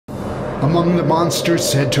Among the monsters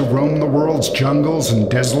said to roam the world's jungles and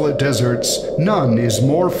desolate deserts, none is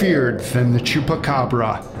more feared than the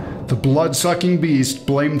chupacabra, the blood-sucking beast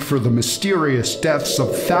blamed for the mysterious deaths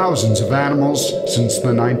of thousands of animals since the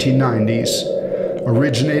 1990s.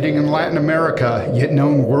 Originating in Latin America, yet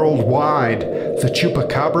known worldwide, the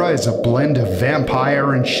chupacabra is a blend of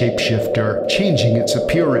vampire and shapeshifter, changing its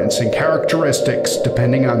appearance and characteristics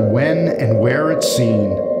depending on when and where it's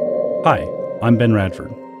seen. Hi, I'm Ben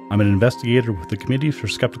Radford. I'm an investigator with the Committee for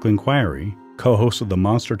Skeptical Inquiry, co-host of the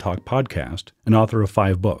Monster Talk podcast, and author of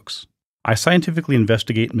 5 books. I scientifically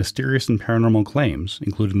investigate mysterious and paranormal claims,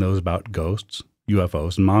 including those about ghosts,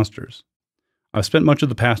 UFOs, and monsters. I've spent much of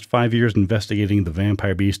the past 5 years investigating the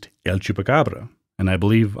vampire beast El Chupacabra, and I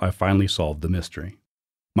believe I finally solved the mystery.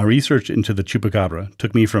 My research into the chupacabra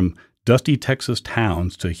took me from dusty Texas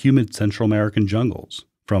towns to humid Central American jungles,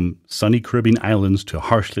 from sunny Caribbean islands to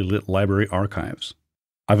harshly lit library archives.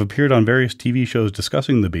 I've appeared on various TV shows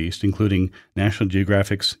discussing the beast, including National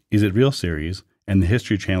Geographic's Is It Real series and the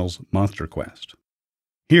History Channel's Monster Quest.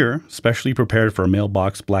 Here, specially prepared for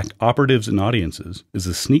mailbox-blacked operatives and audiences, is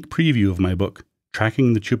a sneak preview of my book,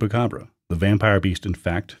 Tracking the Chupacabra, the Vampire Beast in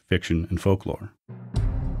Fact, Fiction, and Folklore.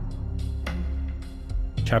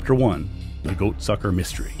 Chapter 1, The Goatsucker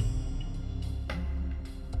Mystery.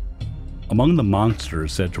 Among the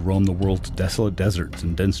monsters said to roam the world's desolate deserts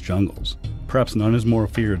and dense jungles, perhaps none is more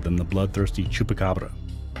feared than the bloodthirsty chupacabra.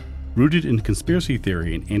 Rooted in conspiracy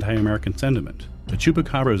theory and anti-American sentiment, the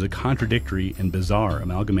chupacabra is a contradictory and bizarre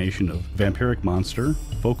amalgamation of vampiric monster,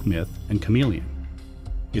 folk myth, and chameleon.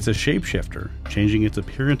 It's a shapeshifter, changing its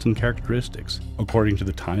appearance and characteristics according to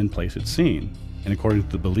the time and place it's seen, and according to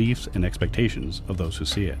the beliefs and expectations of those who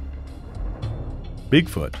see it.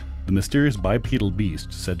 Bigfoot, the mysterious bipedal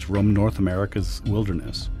beast said to roam North America's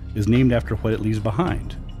wilderness, is named after what it leaves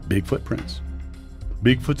behind: big footprints.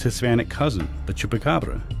 Bigfoot's Hispanic cousin, the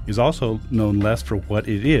chupacabra, is also known less for what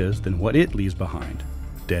it is than what it leaves behind: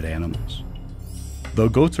 dead animals. Though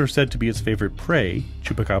goats are said to be its favorite prey,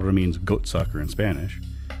 chupacabra means goatsucker in Spanish,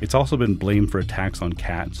 it's also been blamed for attacks on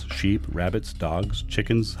cats, sheep, rabbits, dogs,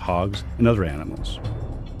 chickens, hogs, and other animals.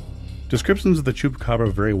 Descriptions of the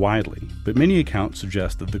chupacabra vary widely, but many accounts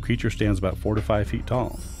suggest that the creature stands about 4 to 5 feet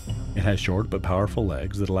tall. It has short but powerful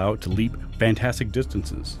legs that allow it to leap fantastic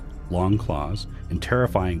distances, long claws, and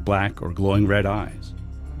terrifying black or glowing red eyes.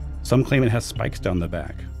 Some claim it has spikes down the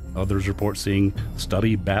back. Others report seeing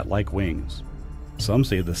stubby bat-like wings. Some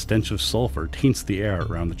say the stench of sulfur taints the air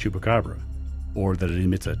around the chupacabra, or that it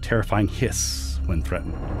emits a terrifying hiss when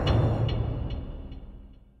threatened.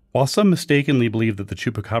 While some mistakenly believe that the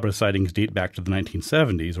chupacabra sightings date back to the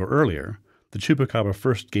 1970s or earlier, the chupacabra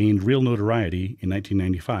first gained real notoriety in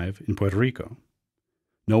 1995 in Puerto Rico.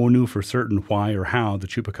 No one knew for certain why or how the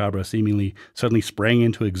chupacabra seemingly suddenly sprang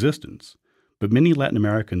into existence, but many Latin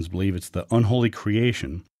Americans believe it's the unholy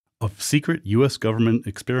creation of secret U.S. government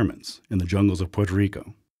experiments in the jungles of Puerto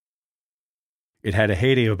Rico. It had a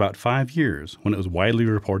heyday of about 5 years when it was widely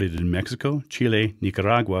reported in Mexico, Chile,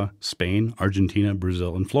 Nicaragua, Spain, Argentina,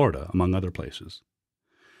 Brazil, and Florida, among other places.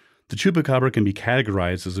 The chupacabra can be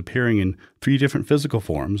categorized as appearing in 3 different physical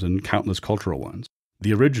forms and countless cultural ones.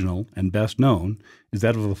 The original, and best known, is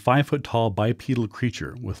that of a 5-foot-tall bipedal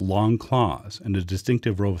creature with long claws and a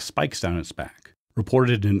distinctive row of spikes down its back,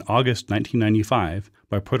 reported in August 1995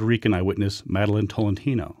 by Puerto Rican eyewitness Madeline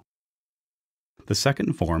Tolentino. The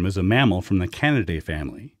second form is a mammal from the Canidae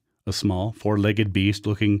family, a small, 4-legged beast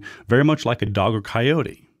looking very much like a dog or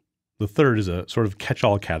coyote. The third is a sort of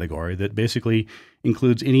catch-all category that basically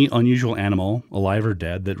includes any unusual animal, alive or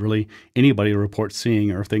dead, that really anybody reports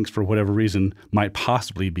seeing or thinks for whatever reason might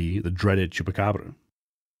possibly be the dreaded chupacabra.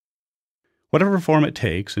 Whatever form it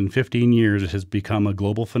takes, in 15 years it has become a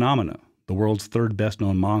global phenomenon, the world's 3rd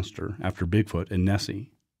best-known monster after Bigfoot and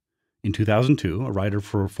Nessie. In 2002, a writer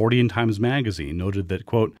for Fortean Times magazine noted that,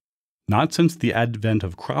 quote, "Not since the advent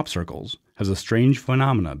of crop circles has a strange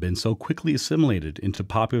phenomena been so quickly assimilated into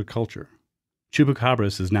popular culture.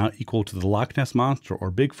 Chupacabras is now equal to the Loch Ness Monster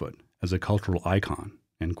or Bigfoot as a cultural icon,"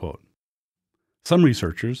 end quote. Some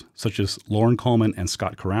researchers, such as Lauren Coleman and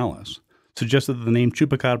Scott Corrales, suggest that the name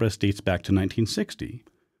chupacabra dates back to 1960,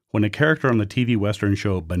 when a character on the TV Western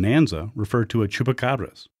show Bonanza referred to a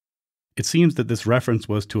chupacabras. It seems that this reference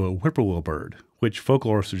was to a whippoorwill bird, which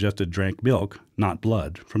folklore suggested drank milk, not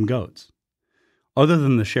blood, from goats. Other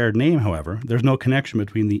than the shared name, however, there's no connection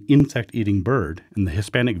between the insect-eating bird and the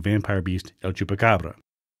Hispanic vampire beast El Chupacabra.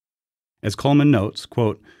 As Coleman notes,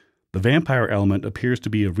 quote, "The vampire element appears to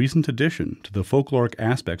be a recent addition to the folkloric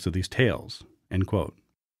aspects of these tales," end quote.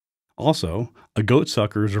 Also, a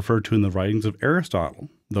goatsucker is referred to in the writings of Aristotle,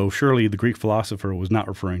 though surely the Greek philosopher was not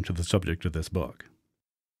referring to the subject of this book.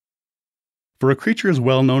 For a creature as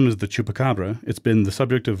well known as the chupacabra, it's been the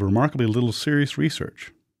subject of remarkably little serious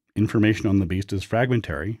research. Information on the beast is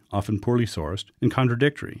fragmentary, often poorly sourced, and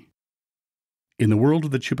contradictory. In the world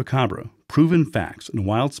of the chupacabra, proven facts and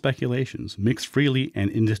wild speculations mix freely and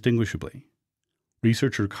indistinguishably.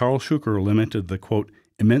 Researcher Carl Schucker lamented the, quote,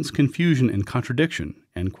 immense confusion and contradiction,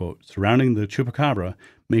 end quote, surrounding the chupacabra,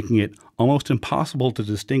 making it almost impossible to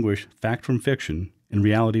distinguish fact from fiction and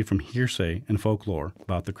reality from hearsay and folklore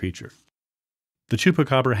about the creature. The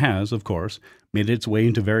chupacabra has, of course, made its way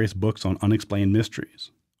into various books on unexplained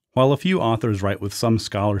mysteries. While a few authors write with some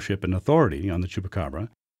scholarship and authority on the chupacabra,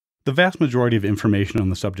 the vast majority of information on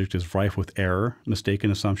the subject is rife with error,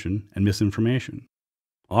 mistaken assumption, and misinformation.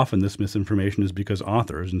 Often this misinformation is because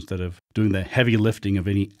authors, instead of doing the heavy lifting of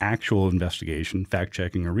any actual investigation,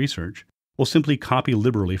 fact-checking, or research, will simply copy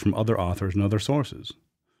liberally from other authors and other sources,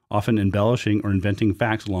 often embellishing or inventing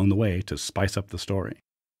facts along the way to spice up the story.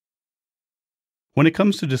 When it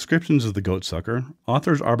comes to descriptions of the goatsucker,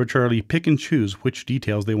 authors arbitrarily pick and choose which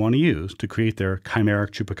details they want to use to create their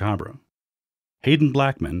chimeric chupacabra. Hayden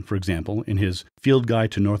Blackman, for example, in his Field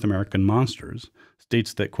Guide to North American Monsters,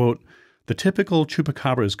 states that, quote, the typical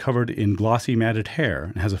chupacabra is covered in glossy matted hair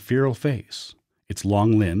and has a feral face. Its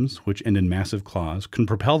long limbs, which end in massive claws, can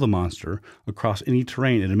propel the monster across any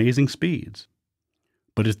terrain at amazing speeds.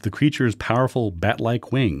 But it's the creature's powerful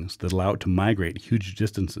bat-like wings that allow it to migrate huge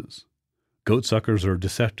distances. Goatsuckers are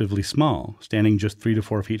deceptively small, standing just 3 to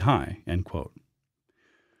 4 feet high, end quote.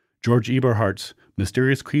 George Eberhardt's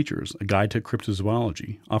Mysterious Creatures, A Guide to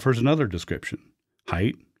Cryptozoology, offers another description.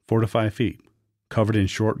 Height, 4 to 5 feet, covered in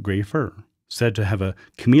short gray fur, said to have a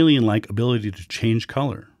chameleon-like ability to change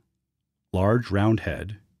color. Large, round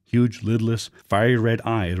head, huge, lidless, fiery red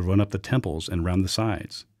eyes run up the temples and around the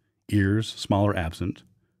sides, ears small or absent,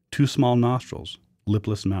 2 small nostrils,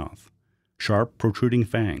 lipless mouth, sharp, protruding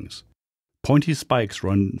fangs. Pointy spikes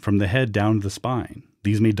run from the head down to the spine.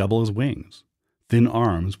 These may double as wings. Thin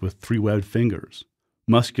arms with 3 webbed fingers.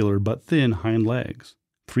 Muscular but thin hind legs.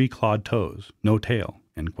 3 clawed toes. No tail,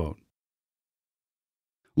 end quote.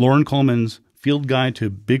 Loren Coleman's Field Guide to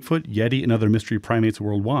Bigfoot, Yeti, and Other Mystery Primates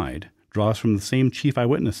Worldwide draws from the same chief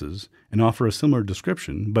eyewitnesses and offers a similar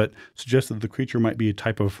description, but suggests that the creature might be a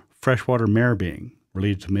type of freshwater mare being,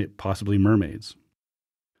 related to possibly mermaids.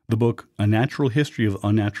 The book A Natural History of the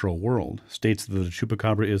Unnatural World states that the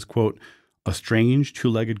chupacabra is, quote, a strange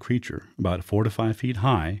 2-legged creature about 4 to 5 feet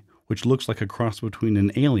high, which looks like a cross between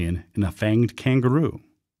an alien and a fanged kangaroo.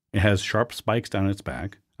 It has sharp spikes down its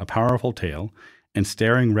back, a powerful tail, and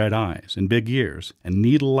staring red eyes and big ears and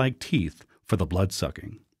needle-like teeth for the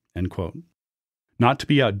blood-sucking, end quote. Not to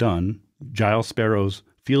be outdone, Giles Sparrow's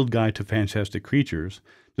Field Guide to Fantastic Creatures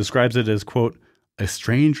describes it as, quote, a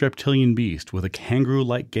strange reptilian beast with a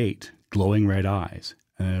kangaroo-like gait, glowing red eyes,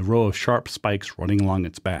 and a row of sharp spikes running along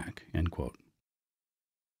its back, end quote.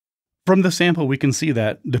 From the sample, we can see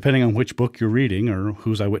that, depending on which book you're reading or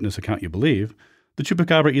whose eyewitness account you believe, the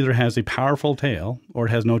chupacabra either has a powerful tail or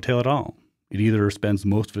it has no tail at all. It either spends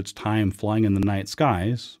most of its time flying in the night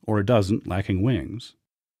skies, or it doesn't, lacking wings.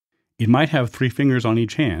 It might have 3 fingers on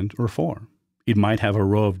each hand, or 4. It might have a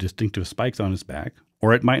row of distinctive spikes on its back,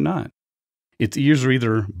 or it might not. Its ears are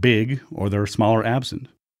either big or they're small or absent.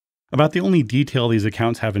 About the only detail these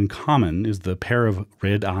accounts have in common is the pair of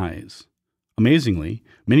red eyes. Amazingly,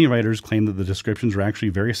 many writers claim that the descriptions are actually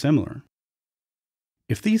very similar.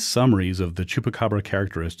 If these summaries of the chupacabra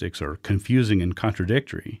characteristics are confusing and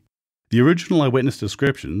contradictory, the original eyewitness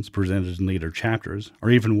descriptions, presented in later chapters,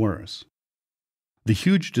 are even worse. The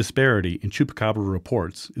huge disparity in chupacabra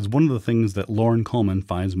reports is one of the things that Loren Coleman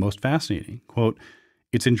finds most fascinating. Quote,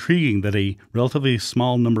 it's intriguing that a relatively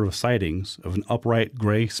small number of sightings of an upright,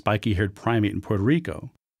 gray, spiky-haired primate in Puerto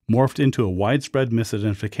Rico morphed into a widespread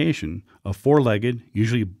misidentification of 4-legged,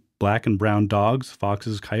 usually black and brown dogs,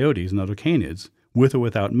 foxes, coyotes, and other canids, with or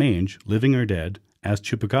without mange, living or dead, as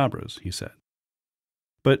chupacabras, he said.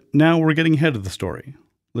 But now we're getting ahead of the story.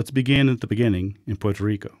 Let's begin at the beginning in Puerto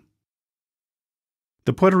Rico.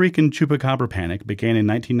 The Puerto Rican chupacabra panic began in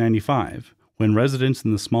 1995 when residents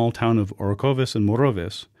in the small town of Orocovis and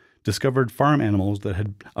Morovis discovered farm animals that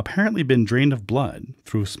had apparently been drained of blood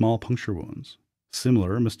through small puncture wounds.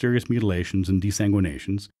 Similar mysterious mutilations and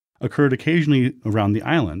desanguinations occurred occasionally around the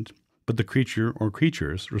island, but the creature or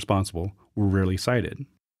creatures responsible were rarely sighted.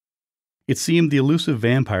 It seemed the elusive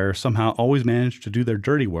vampire somehow always managed to do their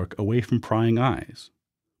dirty work away from prying eyes.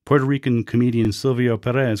 Puerto Rican comedian Silvio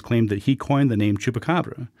Perez claimed that he coined the name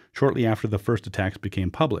chupacabra shortly after the first attacks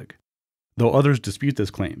became public, Though others dispute this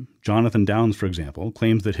claim. Jonathan Downes, for example,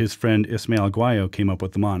 claims that his friend Ismael Guayo came up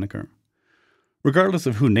with the moniker. Regardless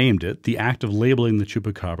of who named it, the act of labeling the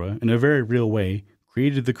chupacabra in a very real way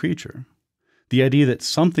created the creature. The idea that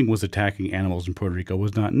something was attacking animals in Puerto Rico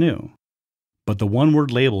was not new. But the one-word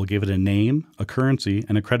label gave it a name, a currency,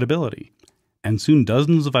 and a credibility. And soon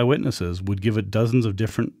dozens of eyewitnesses would give it dozens of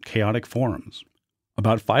different chaotic forms.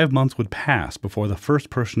 About 5 months would pass before the first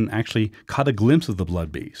person actually caught a glimpse of the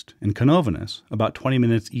blood beast in Canóvanas, about 20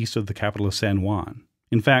 minutes east of the capital of San Juan.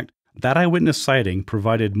 In fact, that eyewitness sighting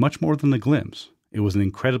provided much more than a glimpse. It was an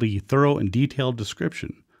incredibly thorough and detailed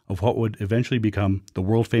description of what would eventually become the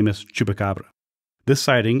world-famous chupacabra. This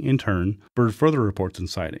sighting, in turn, spurred further reports and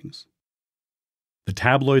sightings. The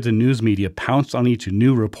tabloids and news media pounced on each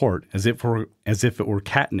new report as if it were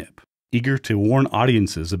catnip, eager to warn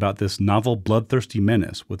audiences about this novel bloodthirsty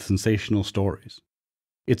menace with sensational stories.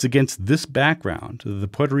 It's against this background that the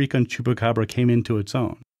Puerto Rican chupacabra came into its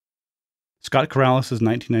own. Scott Corrales'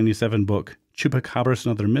 1997 book, Chupacabras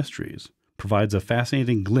and Other Mysteries, provides a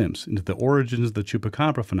fascinating glimpse into the origins of the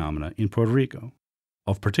chupacabra phenomena in Puerto Rico.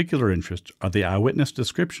 Of particular interest are the eyewitness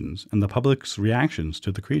descriptions and the public's reactions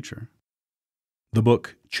to the creature. The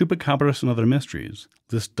book, Chupacabras and Other Mysteries,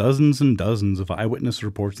 lists dozens and dozens of eyewitness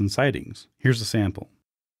reports and sightings. Here's a sample.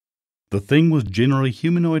 The thing was generally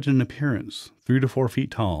humanoid in appearance, 3 to 4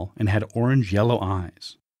 feet tall, and had orange-yellow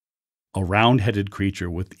eyes. A round-headed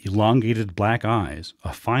creature with elongated black eyes,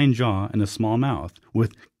 a fine jaw, and a small mouth,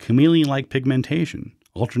 with chameleon-like pigmentation,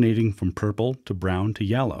 alternating from purple to brown to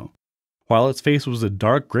yellow, while its face was a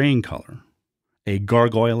dark gray in color. A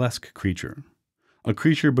gargoyle-esque creature. A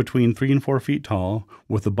creature between 3 and 4 feet tall,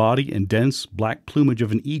 with the body and dense black plumage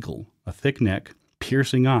of an eagle, a thick neck,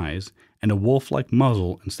 piercing eyes, and a wolf-like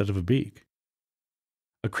muzzle instead of a beak.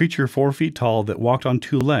 A creature 4 feet tall that walked on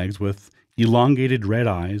 2 legs with elongated red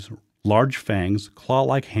eyes, large fangs,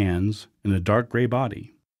 claw-like hands, and a dark gray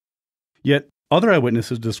body. Yet other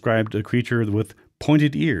eyewitnesses described a creature with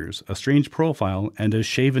pointed ears, a strange profile, and a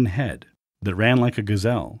shaven head that ran like a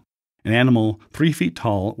gazelle. An animal 3 feet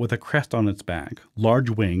tall with a crest on its back, large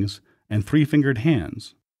wings, and 3-fingered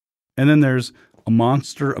hands. And then there's a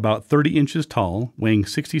monster about 30 inches tall, weighing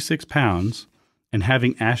 66 pounds, and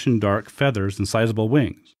having ashen dark feathers and sizable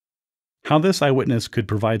wings. How this eyewitness could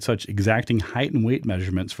provide such exacting height and weight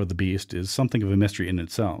measurements for the beast is something of a mystery in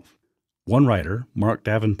itself. One writer, Mark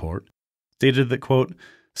Davenport, stated that, quote,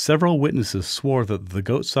 several witnesses swore that the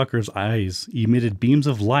goatsucker's eyes emitted beams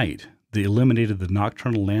of light that illuminated the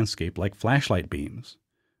nocturnal landscape like flashlight beams.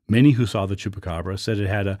 Many who saw the chupacabra said it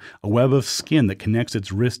had a web of skin that connects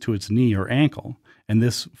its wrist to its knee or ankle, and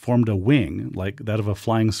this formed a wing like that of a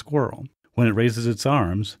flying squirrel when it raises its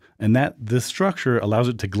arms, and that this structure allows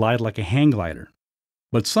it to glide like a hang glider.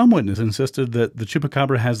 But some witnesses insisted that the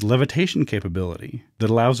chupacabra has levitation capability that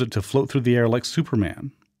allows it to float through the air like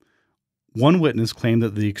Superman. One witness claimed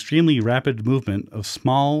that the extremely rapid movement of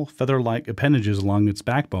small, feather-like appendages along its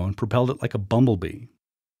backbone propelled it like a bumblebee.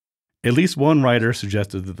 At least one writer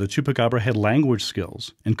suggested that the chupacabra had language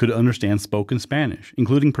skills and could understand spoken Spanish,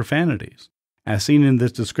 including profanities, as seen in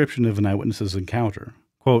this description of an eyewitness's encounter.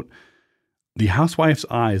 Quote, the housewife's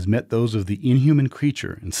eyes met those of the inhuman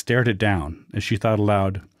creature and stared it down, as she thought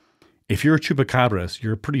aloud, if you're a chupacabras,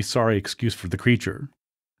 you're a pretty sorry excuse for the creature,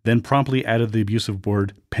 then promptly added the abusive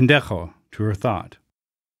word pendejo to her thought.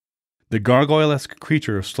 The gargoyle-esque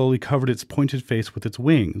creature slowly covered its pointed face with its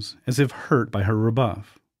wings, as if hurt by her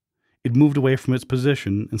rebuff. It moved away from its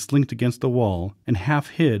position and slinked against the wall and half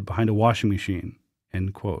hid behind a washing machine.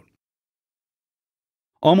 End quote.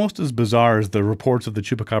 Almost as bizarre as the reports of the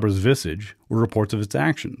chupacabra's visage were reports of its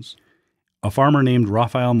actions. A farmer named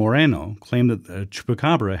Rafael Moreno claimed that the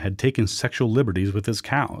chupacabra had taken sexual liberties with his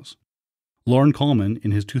cows. Lauren Coleman,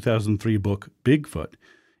 in his 2003 book Bigfoot,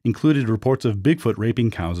 included reports of Bigfoot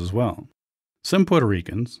raping cows as well. Some Puerto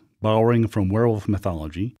Ricans, borrowing from werewolf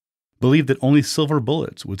mythology, believed that only silver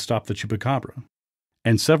bullets would stop the chupacabra.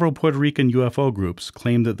 And several Puerto Rican UFO groups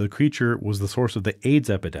claimed that the creature was the source of the AIDS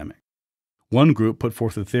epidemic. One group put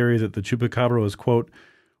forth the theory that the chupacabra was, quote,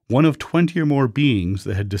 one of 20 or more beings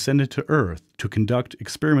that had descended to Earth to conduct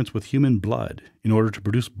experiments with human blood in order to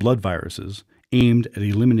produce blood viruses aimed at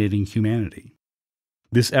eliminating humanity.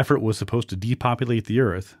 This effort was supposed to depopulate the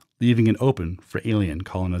Earth, leaving it open for alien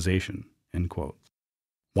colonization. End quote.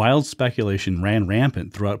 Wild speculation ran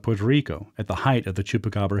rampant throughout Puerto Rico at the height of the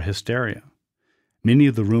chupacabra hysteria. Many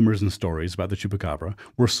of the rumors and stories about the chupacabra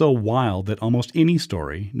were so wild that almost any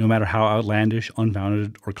story, no matter how outlandish,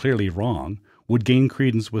 unfounded, or clearly wrong, would gain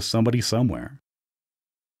credence with somebody somewhere.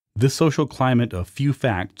 This social climate of few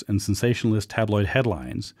facts and sensationalist tabloid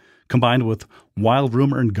headlines combined with wild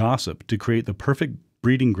rumor and gossip to create the perfect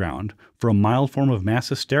breeding ground for a mild form of mass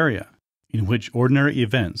hysteria, in which ordinary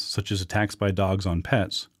events, such as attacks by dogs on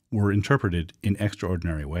pets, were interpreted in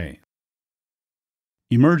extraordinary ways.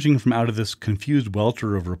 Emerging from out of this confused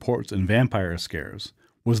welter of reports and vampire scares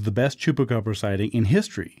was the best chupacabra sighting in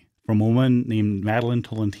history from a woman named Madeline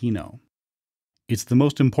Tolentino. It's the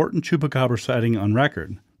most important chupacabra sighting on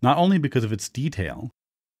record, not only because of its detail,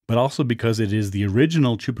 but also because it is the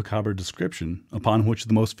original chupacabra description upon which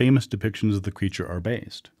the most famous depictions of the creature are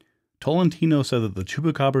based. Tolentino said that the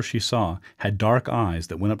chupacabra she saw had dark eyes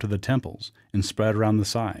that went up to the temples and spread around the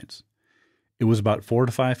sides. It was about 4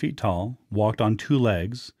 to 5 feet tall, walked on 2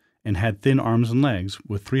 legs, and had thin arms and legs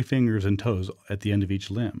with 3 fingers and toes at the end of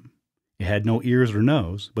each limb. It had no ears or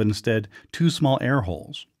nose, but instead 2 small air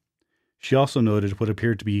holes. She also noted what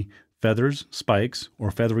appeared to be feathers, spikes,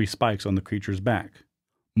 or feathery spikes on the creature's back.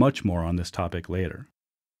 Much more on this topic later.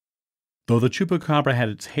 Though the chupacabra had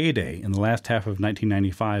its heyday in the last half of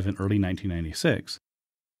 1995 and early 1996,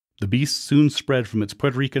 the beast soon spread from its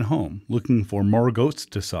Puerto Rican home, looking for more goats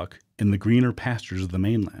to suck in the greener pastures of the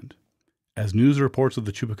mainland. As news reports of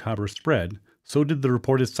the chupacabra spread, so did the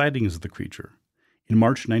reported sightings of the creature. In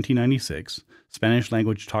March 1996,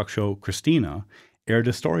 Spanish-language talk show Christina aired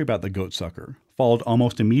a story about the goat sucker, followed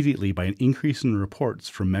almost immediately by an increase in reports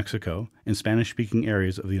from Mexico and Spanish-speaking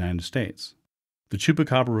areas of the United States. The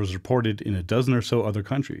chupacabra was reported in a dozen or so other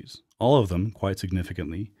countries, all of them, quite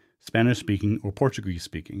significantly, Spanish-speaking or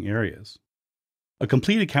Portuguese-speaking areas. A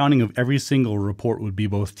complete accounting of every single report would be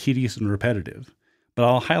both tedious and repetitive, but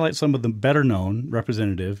I'll highlight some of the better-known,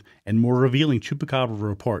 representative, and more revealing chupacabra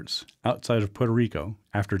reports outside of Puerto Rico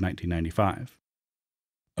after 1995.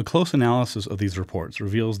 A close analysis of these reports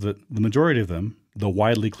reveals that the majority of them, though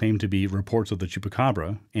widely claimed to be reports of the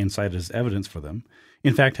chupacabra and cited as evidence for them,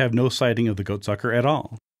 in fact have no sighting of the goatsucker at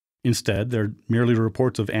all. Instead, they're merely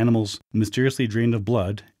reports of animals mysteriously drained of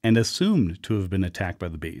blood and assumed to have been attacked by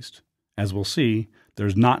the beast. As we'll see,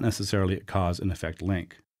 there's not necessarily a cause and effect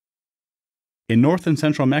link. In north and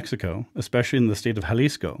central Mexico, especially in the state of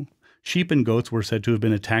Jalisco, sheep and goats were said to have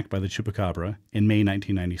been attacked by the chupacabra in May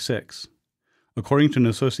 1996. According to an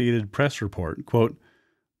Associated Press report, quote,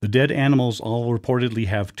 "The dead animals all reportedly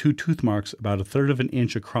have 2 tooth marks about 1/3 of an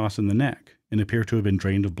inch across in the neck and appear to have been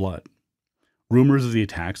drained of blood." Rumors of the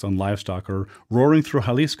attacks on livestock are roaring through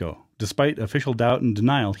Jalisco, despite official doubt and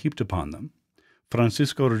denial heaped upon them.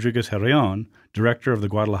 Francisco Rodriguez Herreon, director of the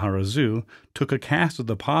Guadalajara Zoo, took a cast of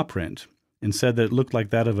the paw print and said that it looked like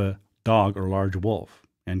that of a dog or large wolf,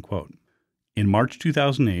 end quote. In March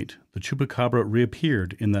 2008, the chupacabra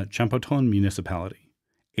reappeared in the Champotón municipality.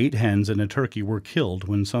 8 hens and a turkey were killed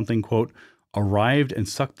when something, quote, "arrived and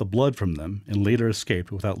sucked the blood from them and later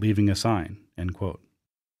escaped without leaving a sign," end quote.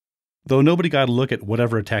 Though nobody got a look at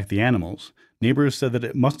whatever attacked the animals, neighbors said that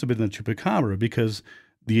it must have been the chupacabra because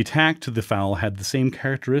the attack to the fowl had the same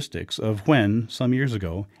characteristics of when, some years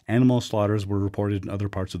ago, animal slaughters were reported in other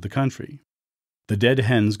parts of the country. The dead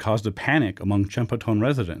hens caused a panic among Champotón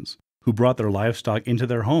residents, who brought their livestock into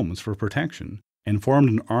their homes for protection and formed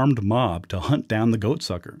an armed mob to hunt down the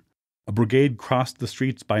goatsucker. A brigade crossed the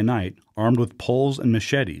streets by night, armed with poles and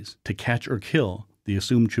machetes, to catch or kill the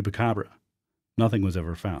assumed chupacabra. Nothing was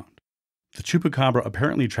ever found. The chupacabra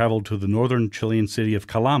apparently traveled to the northern Chilean city of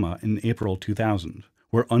Calama in April 2000,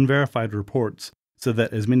 where unverified reports said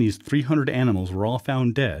that as many as 300 animals were all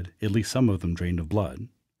found dead, at least some of them drained of blood.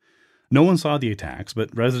 No one saw the attacks,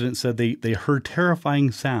 but residents said they heard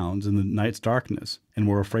terrifying sounds in the night's darkness and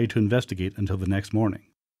were afraid to investigate until the next morning.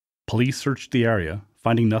 Police searched the area,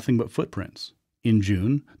 finding nothing but footprints. In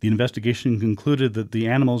June, the investigation concluded that the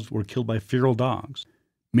animals were killed by feral dogs.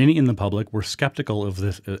 Many in the public were skeptical of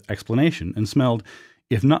this explanation and smelled,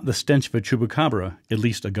 if not the stench of a chupacabra, at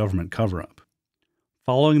least a government cover-up.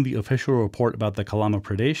 Following the official report about the Calama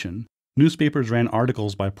predation, newspapers ran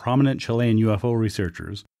articles by prominent Chilean UFO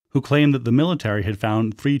researchers who claimed that the military had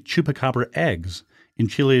found 3 chupacabra eggs in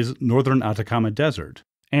Chile's northern Atacama Desert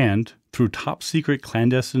and, through top-secret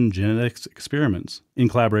clandestine genetics experiments, in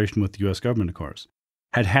collaboration with the U.S. government, of course,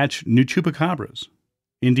 had hatched new chupacabras.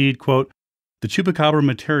 Indeed, quote, "The chupacabra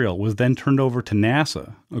material was then turned over to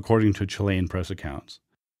NASA," according to Chilean press accounts.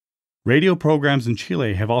 Radio programs in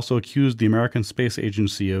Chile have also accused the American Space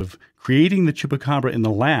Agency of creating the chupacabra in the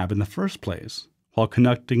lab in the first place, while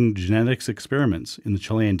conducting genetics experiments in the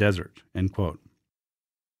Chilean desert, end quote.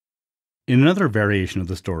 In another variation of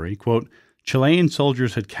the story, quote, Chilean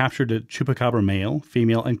soldiers had captured a chupacabra male,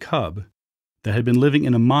 female, and cub that had been living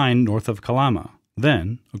in a mine north of Calama.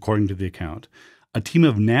 Then, according to the account, a team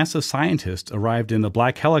of NASA scientists arrived in a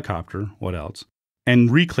black helicopter, what else,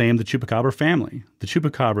 and reclaimed the Chupacabra family. The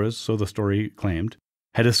Chupacabras, so the story claimed,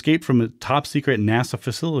 had escaped from a top-secret NASA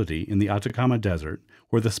facility in the Atacama Desert,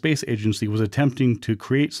 where the space agency was attempting to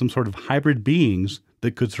create some sort of hybrid beings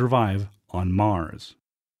that could survive on Mars.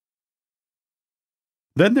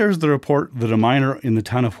 Then there's the report that a miner in the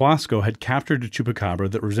town of Huasco had captured a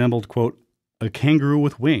chupacabra that resembled, quote, a kangaroo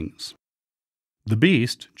with wings. The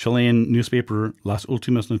beast, Chilean newspaper Las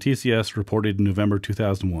Últimas Noticias reported in November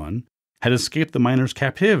 2001, had escaped the miner's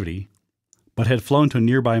captivity, but had flown to a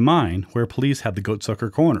nearby mine where police had the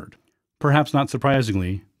goatsucker cornered. Perhaps not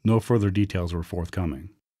surprisingly, no further details were forthcoming.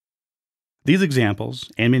 These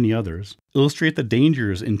examples, and many others, illustrate the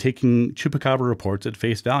dangers in taking chupacabra reports at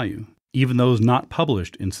face value, even those not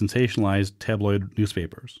published in sensationalized tabloid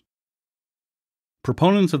newspapers.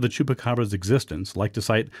 Proponents of the chupacabra's existence like to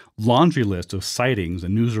cite laundry lists of sightings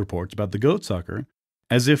and news reports about the goatsucker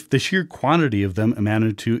as if the sheer quantity of them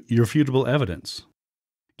amounted to irrefutable evidence.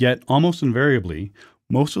 Yet, almost invariably,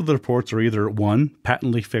 most of the reports are either 1.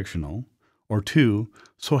 Patently fictional, or 2.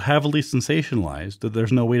 So heavily sensationalized that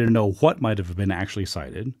there's no way to know what might have been actually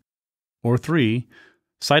cited, or 3.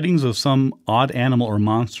 Sightings of some odd animal or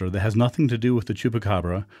monster that has nothing to do with the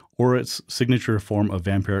chupacabra or its signature form of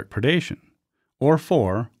vampiric predation, or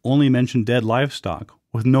 4. Only mention dead livestock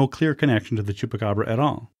with no clear connection to the chupacabra at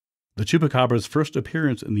all. The chupacabra's first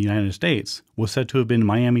appearance in the United States was said to have been in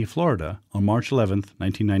Miami, Florida, on March 11,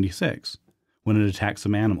 1996, when it attacked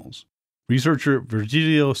some animals. Researcher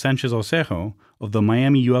Virgilio Sanchez Osejo of the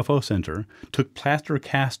Miami UFO Center took plaster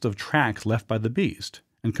casts of tracks left by the beast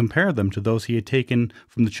and compared them to those he had taken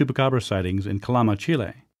from the chupacabra sightings in Calama,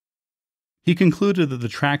 Chile. He concluded that the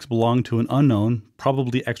tracks belonged to an unknown,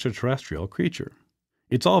 probably extraterrestrial creature.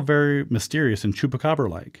 It's all very mysterious and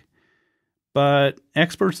chupacabra-like. But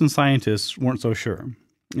experts and scientists weren't so sure.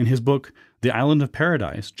 In his book, The Island of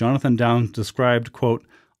Paradise, Jonathan Downes described, quote,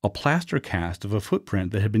 a plaster cast of a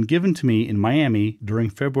footprint that had been given to me in Miami during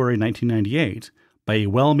February 1998 by a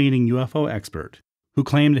well-meaning UFO expert who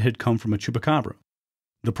claimed it had come from a chupacabra.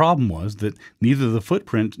 The problem was that neither the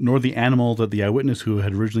footprint nor the animal that the eyewitness who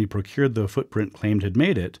had originally procured the footprint claimed had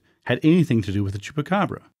made it had anything to do with the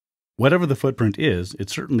chupacabra. Whatever the footprint is,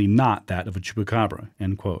 it's certainly not that of a chupacabra,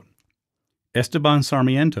 end quote. Esteban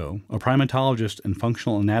Sarmiento, a primatologist and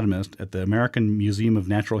functional anatomist at the American Museum of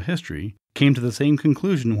Natural History, came to the same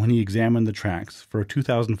conclusion when he examined the tracks for a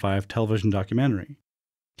 2005 television documentary.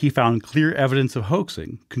 He found clear evidence of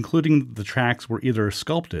hoaxing, concluding that the tracks were either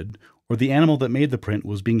sculpted or the animal that made the print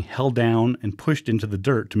was being held down and pushed into the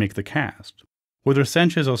dirt to make the cast. Whether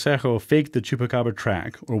Sanchez Osejo faked the chupacabra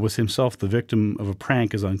track or was himself the victim of a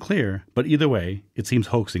prank is unclear, but either way, it seems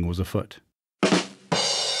hoaxing was afoot.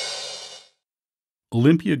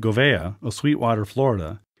 Olympia Govea of Sweetwater,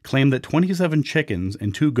 Florida, claimed that 27 chickens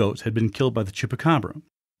and 2 goats had been killed by the chupacabra.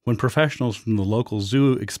 When professionals from the local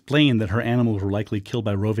zoo explained that her animals were likely killed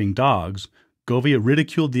by roving dogs, Govea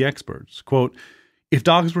ridiculed the experts. Quote, if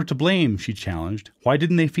dogs were to blame, she challenged, why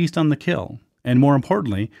didn't they feast on the kill? And more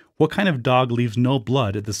importantly, what kind of dog leaves no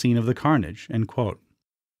blood at the scene of the carnage? End quote.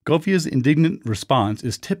 Govea's indignant response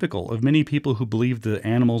is typical of many people who believe the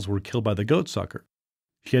animals were killed by the goatsucker.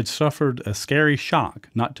 She had suffered a scary shock,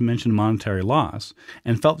 not to mention monetary loss,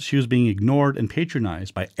 and felt she was being ignored and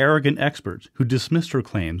patronized by arrogant experts who dismissed her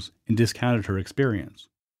claims and discounted her experience.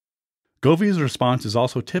 Govea's response is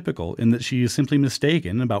also typical in that she is simply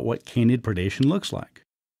mistaken about what canid predation looks like.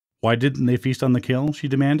 Why didn't they feast on the kill, she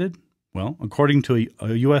demanded? Well, according to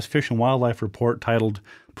a U.S. Fish and Wildlife report titled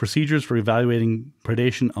Procedures for Evaluating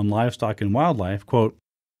Predation on Livestock and Wildlife, quote,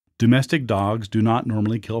 domestic dogs do not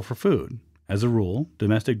normally kill for food. As a rule,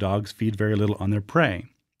 domestic dogs feed very little on their prey,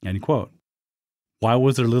 end quote. Why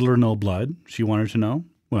was there little or no blood, she wanted to know?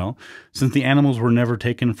 Well, since the animals were never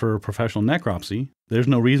taken for professional necropsy, there's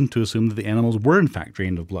no reason to assume that the animals were in fact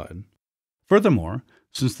drained of blood. Furthermore,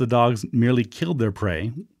 since the dogs merely killed their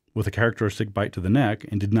prey with a characteristic bite to the neck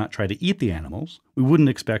and did not try to eat the animals, we wouldn't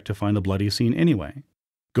expect to find a bloody scene anyway.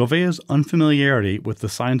 Govea's unfamiliarity with the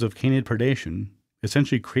signs of canid predation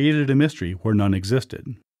essentially created a mystery where none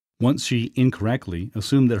existed. Once she incorrectly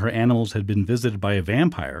assumed that her animals had been visited by a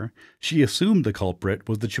vampire, she assumed the culprit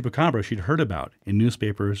was the chupacabra she'd heard about in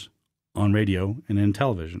newspapers, on radio, and in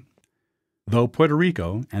television. Though Puerto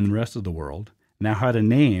Rico and the rest of the world now had a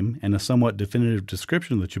name and a somewhat definitive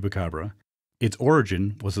description of the chupacabra, its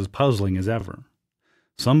origin was as puzzling as ever.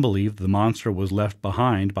 Some believe the monster was left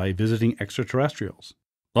behind by visiting extraterrestrials.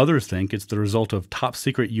 Others think it's the result of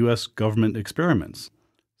top-secret U.S. government experiments.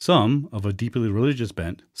 Some, of a deeply religious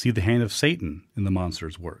bent, see the hand of Satan in the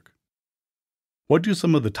monster's work. What do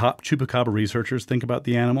some of the top chupacabra researchers think about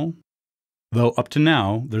the animal? Though up to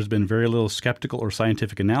now, there's been very little skeptical or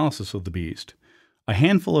scientific analysis of the beast, a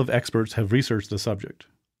handful of experts have researched the subject.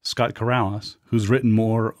 Scott Corrales, who's written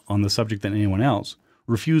more on the subject than anyone else,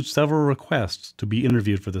 refused several requests to be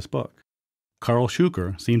interviewed for this book. Carl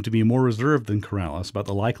Schuker seemed to be more reserved than Corrales about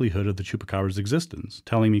the likelihood of the chupacabra's existence,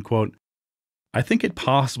 telling me, quote, "I think it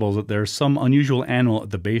possible that there's some unusual animal at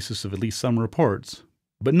the basis of at least some reports,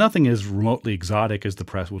 but nothing as remotely exotic as the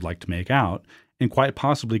press would like to make out, and quite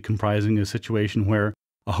possibly comprising a situation where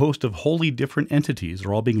a host of wholly different entities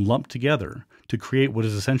are all being lumped together to create what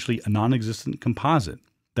is essentially a non-existent composite.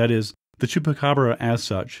 That is, the chupacabra as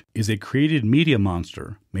such is a created media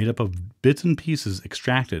monster made up of bits and pieces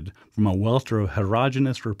extracted from a welter of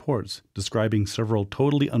heterogeneous reports describing several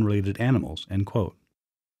totally unrelated animals." End quote.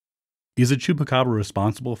 Is a chupacabra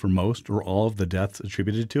responsible for most or all of the deaths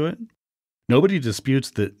attributed to it? Nobody disputes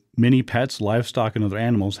that many pets, livestock, and other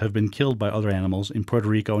animals have been killed by other animals in Puerto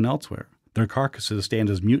Rico and elsewhere. Their carcasses stand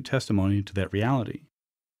as mute testimony to that reality.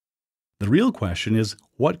 The real question is,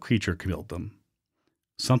 what creature killed them?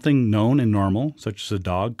 Something known and normal, such as a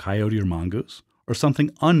dog, coyote, or mongoose, or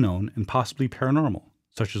something unknown and possibly paranormal,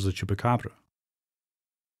 such as a chupacabra?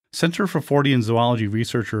 Center for Fortean zoology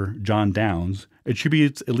researcher John Downs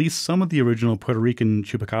attributes at least some of the original Puerto Rican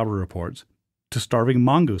chupacabra reports to starving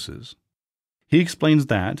mongooses. He explains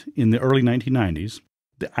that, in the early 1990s,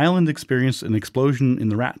 the island experienced an explosion in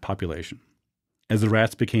the rat population. As the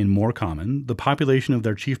rats became more common, the population of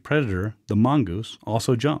their chief predator, the mongoose,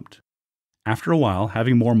 also jumped. After a while,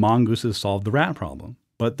 having more mongooses solved the rat problem,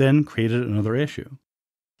 but then created another issue.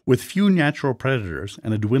 With few natural predators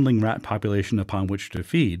and a dwindling rat population upon which to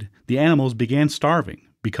feed, the animals began starving,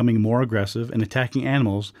 becoming more aggressive and attacking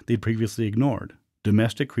animals they'd previously ignored,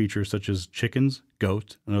 domestic creatures such as chickens,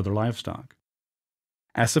 goats, and other livestock.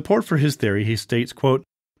 As support for his theory, he states, quote,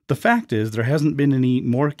 "The fact is there hasn't been any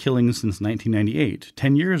more killings since 1998,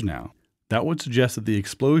 10 years now. That would suggest that the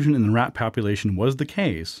explosion in the rat population was the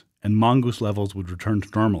case, and mongoose levels would return to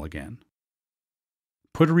normal again."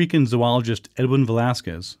 Puerto Rican zoologist Edwin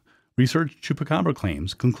Velasquez researched chupacabra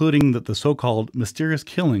claims, concluding that the so-called mysterious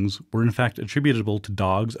killings were in fact attributable to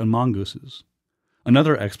dogs and mongooses.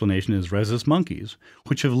 Another explanation is rhesus monkeys,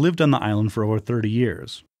 which have lived on the island for over 30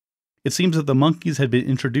 years. It seems that the monkeys had been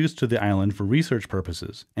introduced to the island for research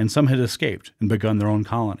purposes, and some had escaped and begun their own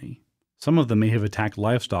colony. Some of them may have attacked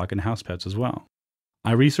livestock and house pets as well.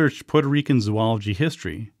 I researched Puerto Rican zoology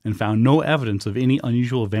history and found no evidence of any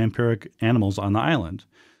unusual vampiric animals on the island,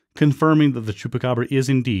 confirming that the chupacabra is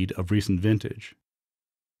indeed of recent vintage.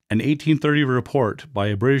 An 1830 report by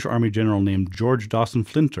a British Army general named George Dawson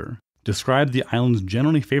Flinter described the island's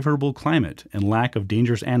generally favorable climate and lack of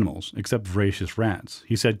dangerous animals, except voracious rats.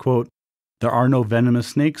 He said, quote, "There are no venomous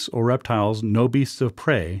snakes or reptiles, no beasts of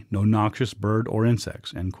prey, no noxious bird or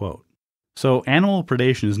insects." End quote. So animal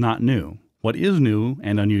predation is not new. What is new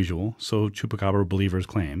and unusual, so chupacabra believers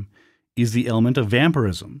claim, is the element of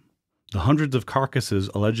vampirism, the hundreds of carcasses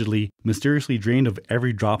allegedly mysteriously drained of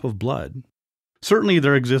every drop of blood. Certainly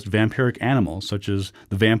there exist vampiric animals such as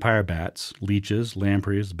the vampire bats, leeches,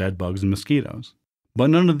 lampreys, bedbugs, and mosquitoes. But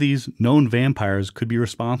none of these known vampires could be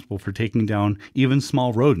responsible for taking down even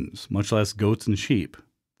small rodents, much less goats and sheep.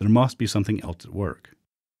 There must be something else at work.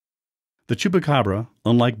 The chupacabra,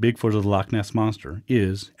 unlike Bigfoot or the Loch Ness Monster,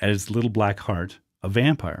 is, at its little black heart, a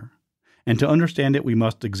vampire. And to understand it, we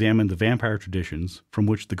must examine the vampire traditions from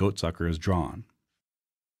which the goatsucker is drawn.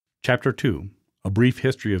 Chapter 2. A Brief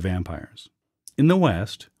History of Vampires. In the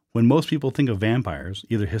West, when most people think of vampires,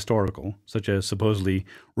 either historical, such as supposedly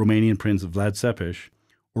Romanian Prince Vlad Țepeș,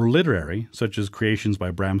 or literary, such as creations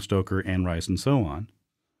by Bram Stoker, Anne Rice, and so on,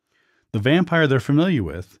 the vampire they're familiar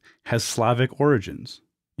with has Slavic origins.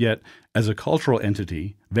 Yet, as a cultural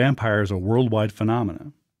entity, vampires are worldwide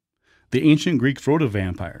phenomena. The ancient Greeks wrote of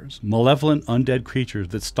vampires, malevolent undead creatures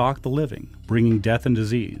that stalk the living, bringing death and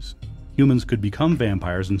disease. Humans could become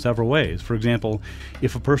vampires in several ways. For example,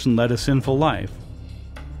 if a person led a sinful life,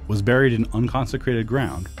 was buried in unconsecrated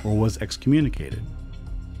ground, or was excommunicated.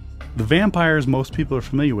 The vampires most people are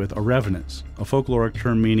familiar with are revenants, a folkloric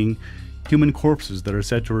term meaning human corpses that are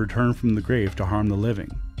said to return from the grave to harm the living.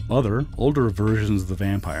 Other, older versions of the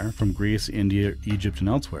vampire, from Greece, India, Egypt, and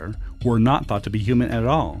elsewhere, were not thought to be human at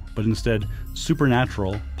all, but instead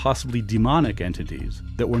supernatural, possibly demonic entities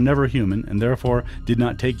that were never human and therefore did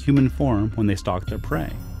not take human form when they stalked their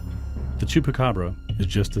prey. The chupacabra is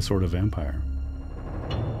just this sort of vampire.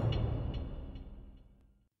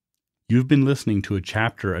 You've been listening to a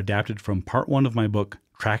chapter adapted from Part 1 of my book,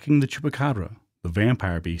 Tracking the Chupacabra, the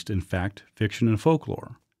Vampire Beast in Fact, Fiction, and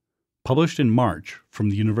Folklore. published in March from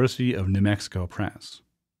the University of New Mexico Press.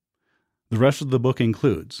 The rest of the book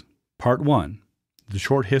includes Part 1, The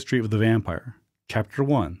Short History of the Vampire, Chapter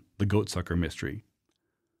 1, The Goatsucker Mystery,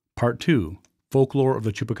 Part 2, Folklore of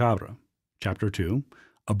the Chupacabra, Chapter 2,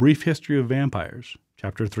 A Brief History of Vampires,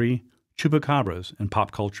 Chapter 3, Chupacabras and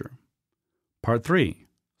Pop Culture, Part 3,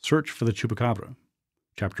 Search for the Chupacabra,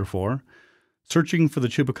 Chapter 4, Searching for the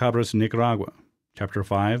Chupacabras in Nicaragua, Chapter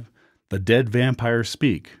 5, The Dead Vampires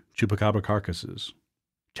Speak, Chupacabra Carcasses,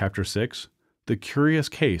 Chapter 6, The Curious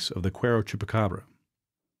Case of the Cuero Chupacabra,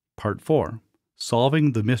 Part 4,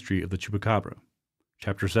 Solving the Mystery of the Chupacabra,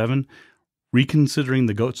 Chapter 7, Reconsidering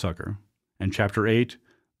the Goatsucker, and Chapter 8,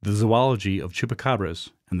 The Zoology of Chupacabras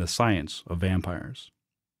and the Science of Vampires.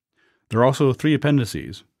 There are also 3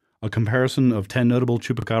 appendices: a comparison of 10 notable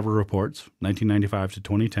Chupacabra reports, 1995 to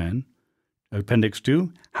 2010, Appendix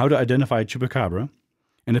 2, How to Identify Chupacabra,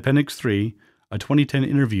 and Appendix 3, a 2010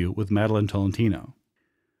 interview with Madeline Tolentino.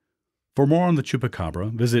 For more on the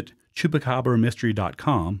Chupacabra, visit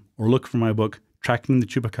CHUPACABRAMystery.com or look for my book, Tracking the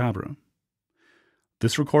Chupacabra.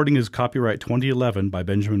 This recording is copyright 2011 by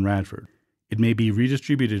Benjamin Radford. It may be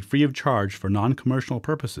redistributed free of charge for non-commercial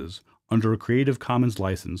purposes under a Creative Commons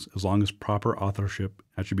license as long as proper authorship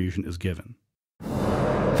attribution is given.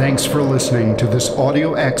 Thanks for listening to this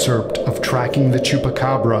audio excerpt of Tracking the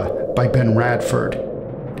Chupacabra by Ben Radford.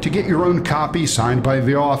 To get your own copy signed by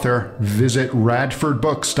the author, visit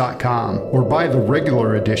radfordbooks.com or buy the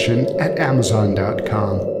regular edition at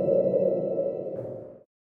amazon.com.